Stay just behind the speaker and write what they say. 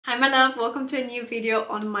Hi my love, welcome to a new video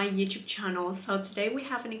on my YouTube channel. So today we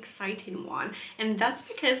have an exciting one, and that's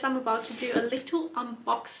because I'm about to do a little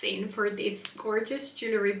unboxing for this gorgeous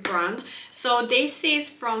jewelry brand. So this is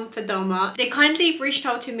from FEDOMA. They kindly reached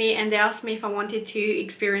out to me and they asked me if I wanted to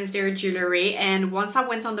experience their jewelry, and once I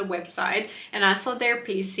went on the website and I saw their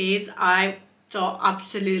pieces, I thought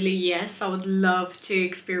absolutely yes, I would love to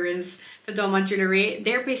experience FEDOMA jewelry.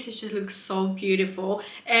 Their pieces just look so beautiful,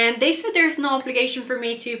 and they said there's no obligation for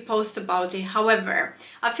me to post about it. However,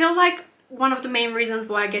 I feel like one of the main reasons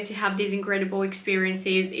why I get to have these incredible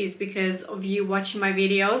experiences is because of you watching my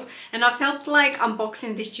videos, and I felt like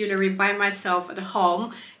unboxing this jewelry by myself at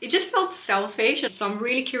home, it just felt selfish. So I'm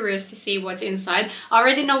really curious to see what's inside. I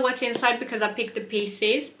already know what's inside because I picked the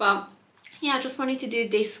pieces, but yeah, I just wanted to do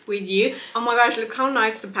this with you. Oh my gosh, look how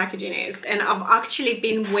nice the packaging is. And I've actually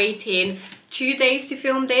been waiting 2 days to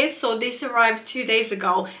film this. So this arrived 2 days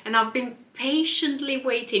ago and I've been patiently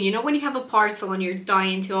waiting. You know when you have a parcel and you're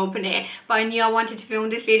dying to open it, but I knew I wanted to film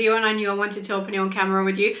this video and I knew I wanted to open it on camera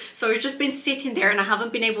with you. So it's just been sitting there and I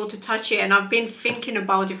haven't been able to touch it, and I've been thinking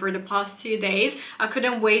about it for the past 2 days. I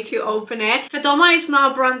couldn't wait to open it. FEDOMA is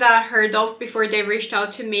not a brand that I heard of before they reached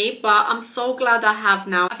out to me, but I'm so glad I have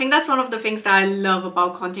now. I think that's one of the things that I love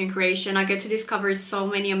about content creation. I get to discover so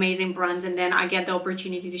many amazing brands and then I get the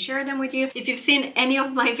opportunity to share them with you. If you've seen any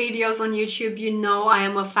of my videos on YouTube, you know I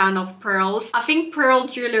am a fan of pearls. I think pearl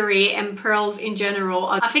jewelry and pearls in general,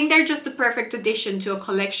 I think they're just the perfect addition to a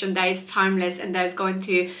collection that is timeless and that is going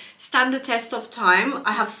to stand the test of time.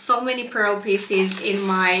 I have so many pearl pieces in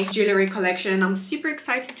my jewelry collection and I'm super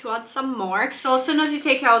excited to add some more. So as soon as you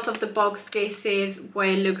take it out of the box, this is what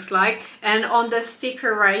it looks like. And on the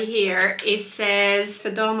sticker right here, it says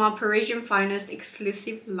FEDOMA Parisian Finest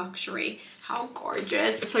Exclusive Luxury. How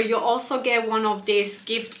gorgeous. So you also get one of these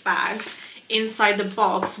gift bags inside the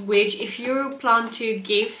box, which if you plan to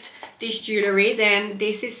gift this jewelry, then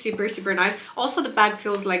this is super nice. Also the bag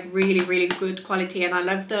feels like really good quality, and I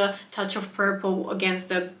love the touch of purple against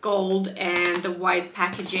the gold and the white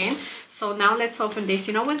packaging. So now let's open this.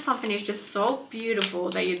 You know when something is just so beautiful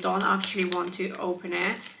that you don't actually want to open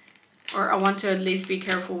it, or I want to at least be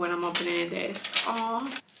careful when I'm opening this.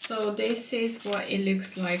 Oh, so this is what it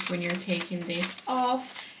looks like when you're taking this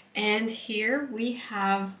off. And here we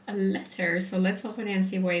have a letter, so let's open it and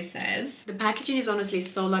see what it says. The packaging is honestly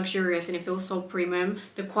so luxurious and it feels so premium.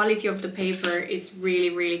 The quality of the paper is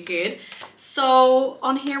really good. So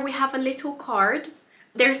on here we have a little card.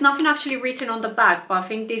 There's nothing actually written on the back, but I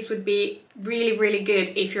think this would be really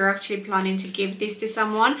good if you're actually planning to give this to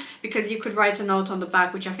someone, because you could write a note on the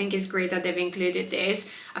back, which I think is great that they've included this.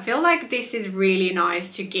 I feel like this is really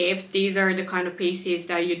nice to give. These are the kind of pieces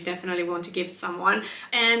that you definitely want to give someone.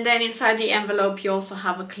 And then inside the envelope you also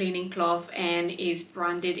have a cleaning cloth and is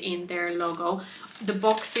branded in their logo. The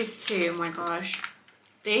boxes too, oh my gosh.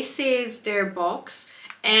 This is their box.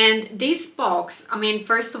 And this box, I mean,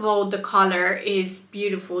 first of all, the color is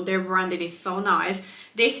beautiful. Their branding is so nice.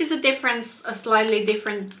 This is a slightly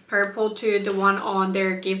different purple to the one on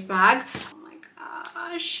their gift bag. Oh my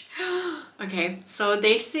gosh. Okay, so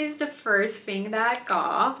this is the first thing that I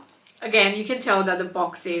got. Again, you can tell that the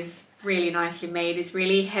box is really nicely made. It's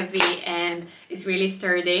really heavy and it's really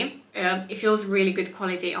sturdy. It feels really good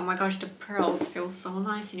quality. Oh my gosh, the pearls feel so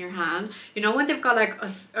nice in your hand. You know when they've got like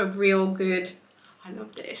a real good... I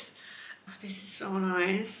love this. Oh, this is so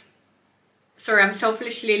nice. Sorry, I'm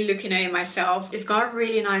selfishly looking at it myself. It's got a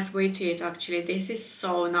really nice weight to it actually. This is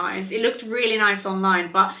so nice. It looked really nice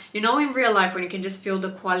online, but you know in real life when you can just feel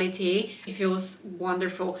the quality, it feels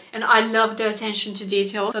wonderful. And I love the attention to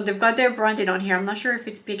detail. So they've got their branding on here. I'm not sure if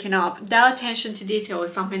it's picking up. The attention to detail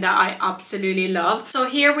is something that I absolutely love. So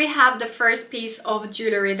here we have the first piece of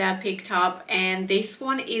jewelry that I picked up, and this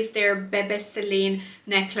one is their Bebe Celine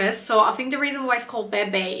necklace. So I think the reason why it's called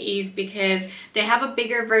Bebe is because they have a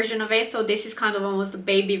bigger version of it. So this is kind of almost a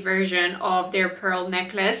baby version of their pearl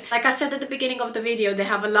necklace. Like I said at the beginning of the video, they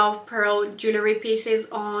have a lot of pearl jewelry pieces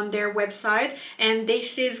on their website, and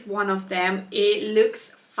this is one of them. It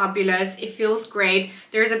looks fabulous. It feels great.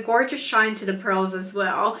 There's a gorgeous shine to the pearls as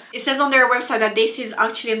well. It says on their website that this is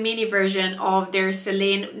actually a mini version of their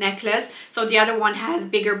Celine necklace, so the other one has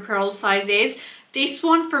bigger pearl sizes. This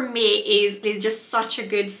one for me is just such a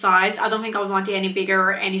good size. I don't think I would want it any bigger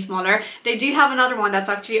or any smaller. They do have another one that's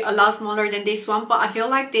actually a lot smaller than this one, but I feel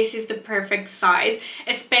like this is the perfect size,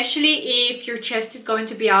 especially if your chest is going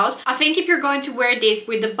to be out. I think if you're going to wear this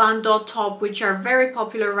with the bandeau top, which are very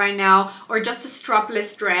popular right now, or just a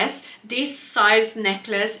strapless dress, this size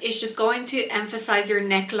necklace is just going to emphasize your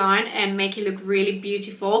neckline and make it look really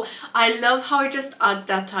beautiful. I love how it just adds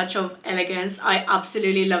that touch of elegance. I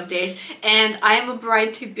absolutely love this, and I am a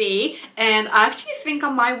bride-to-be, and I actually think I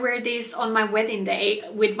might wear this on my wedding day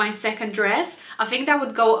with my second dress. I think that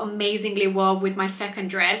would go amazingly well with my second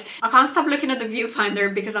dress. I can't stop looking at the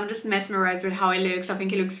viewfinder because I'm just mesmerized with how it looks. I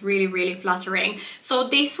think it looks really, really flattering. So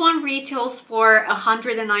this one retails for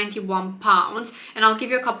 £191, and I'll give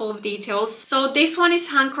you a couple of details. So this one is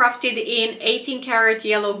handcrafted in 18 karat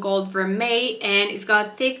yellow gold vermeil, and it's got a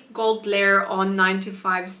thick gold layer on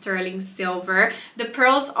 925 sterling silver. The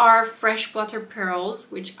pearls are freshwater pearls,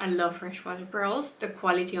 which I love freshwater pearls. The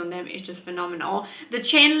quality on them is just phenomenal. The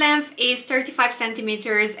chain length is 35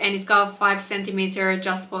 centimeters, and it's got a 5 centimeter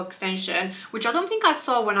adjustable extension, which I don't think I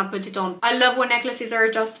saw when I put it on. I love when necklaces are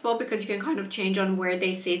adjustable because you can kind of change on where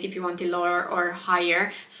they sit if you want it lower or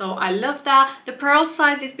higher. So I love that. The pearl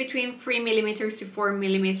size is between 3 millimeters to 4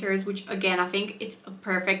 millimeters, which again, I think it's a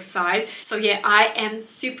perfect size. So yeah, I am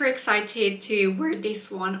super excited to wear this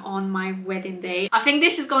one on my wedding day. I think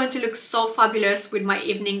this is going to look so fabulous with my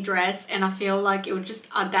evening dress, and I feel like it will just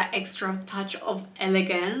add that extra touch of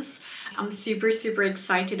elegance. I'm super, super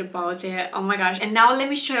excited about it. Oh my gosh. And now let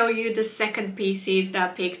me show you the second pieces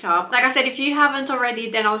that I picked up. Like I said, if you haven't already,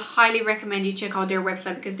 then I'll highly recommend you check out their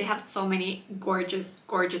website because they have so many gorgeous,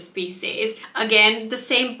 gorgeous pieces. Again, the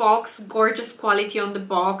same box, gorgeous quality on the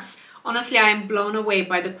box. Honestly, I am blown away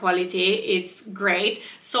by the quality. It's great.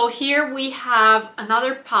 So here we have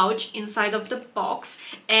another pouch inside of the box,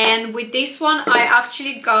 and with this one I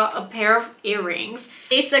actually got a pair of earrings.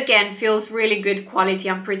 This again feels really good quality.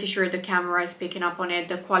 I'm pretty sure the camera is picking up on it.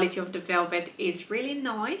 The quality of the velvet is really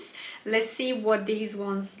nice. Let's see what these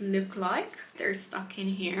ones look like. They're stuck in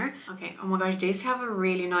here. Okay, oh my gosh, these have a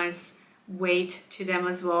really nice weight to them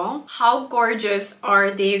as well. How gorgeous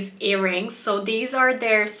are these earrings? So these are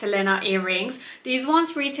their Elena earrings. These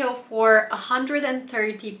ones retail for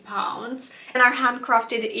 £130 and are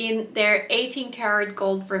handcrafted in their 18 karat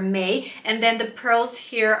gold vermeil, and then the pearls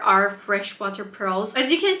here are freshwater pearls. As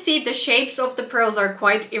you can see, the shapes of the pearls are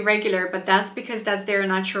quite irregular, but that's because that's their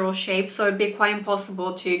natural shape, so it'd be quite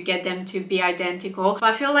impossible to get them to be identical. But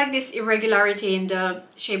I feel like this irregularity in the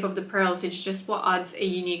shape of the pearls is just what adds a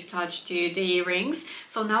unique touch to the earrings.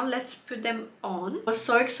 So now let's put them on. I was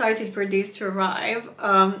so excited for these to arrive.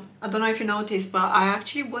 I don't know if you noticed, but I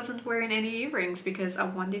actually wasn't wearing any earrings because I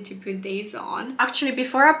wanted to put these on. Actually,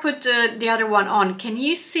 before I put the other one on, can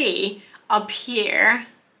you see up here?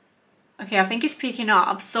 Okay, I think it's picking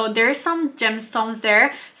up. So there's some gemstones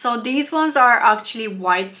there. So these ones are actually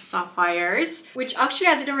white sapphires, which actually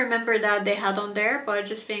I didn't remember that they had on there, but I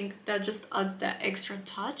just think that just adds that extra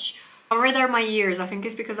touch. How red are my ears? I think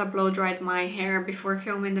it's because I blow dried my hair before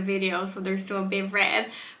filming the video, so they're still a bit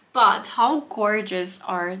red. But how gorgeous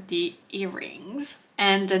are the earrings?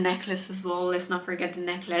 And the necklace as well. Let's not forget the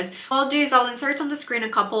necklace. What I'll do is I'll insert on the screen a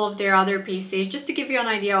couple of their other pieces just to give you an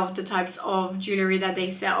idea of the types of jewelry that they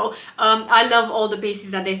sell. I love all the pieces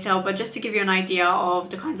that they sell, but just to give you an idea of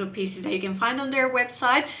the kinds of pieces that you can find on their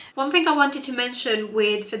website. One thing I wanted to mention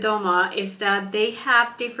with FEDOMA is that they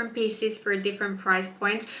have different pieces for different price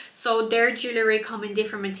points. So their jewelry come in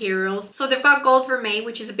different materials. So they've got gold vermeil,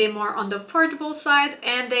 which is a bit more on the affordable side,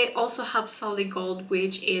 and they also have solid gold,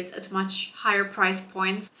 which is at a much higher price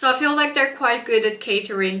point. So I feel like they're quite good at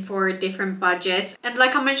catering for different budgets, and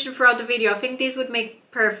like I mentioned throughout the video, I think these would make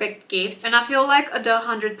perfect gifts. And I feel like at the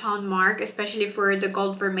 £100 mark, especially for the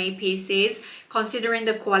gold vermeil pieces, considering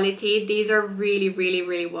the quality, these are really, really,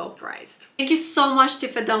 really well priced. Thank you so much to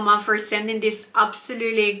FEDOMA for sending these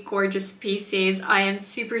absolutely gorgeous pieces. I am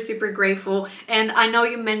super, super grateful, and I know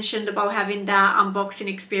you mentioned about having that unboxing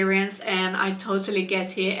experience, and I totally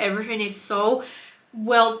get it. Everything is so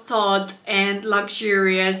well thought and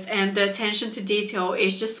luxurious, and the attention to detail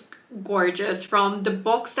is just gorgeous. From the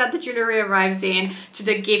box that the jewelry arrives in, to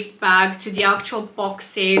the gift bag, to the actual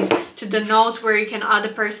boxes, to the note where you can add a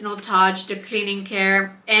personal touch, the cleaning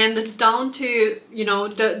care, and down to, you know,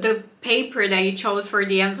 the paper that you chose for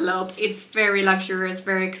the envelope. It's very luxurious,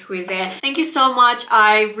 very exquisite. Thank you so much.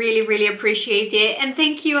 I really, really appreciate it. And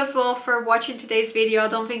thank you as well for watching today's video. I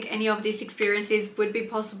don't think any of these experiences would be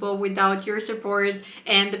possible without your support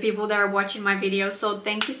and the people that are watching my videos. So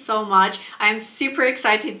thank you so much. I'm super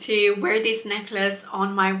excited to wear this necklace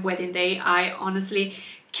on my wedding day. I honestly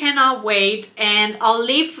cannot wait, and I'll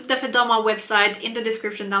leave the FEDOMA website in the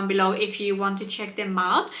description down below if you want to check them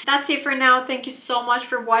out. That's it for now. Thank you so much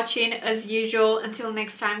for watching as usual. Until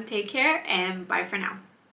next time, take care and bye for now.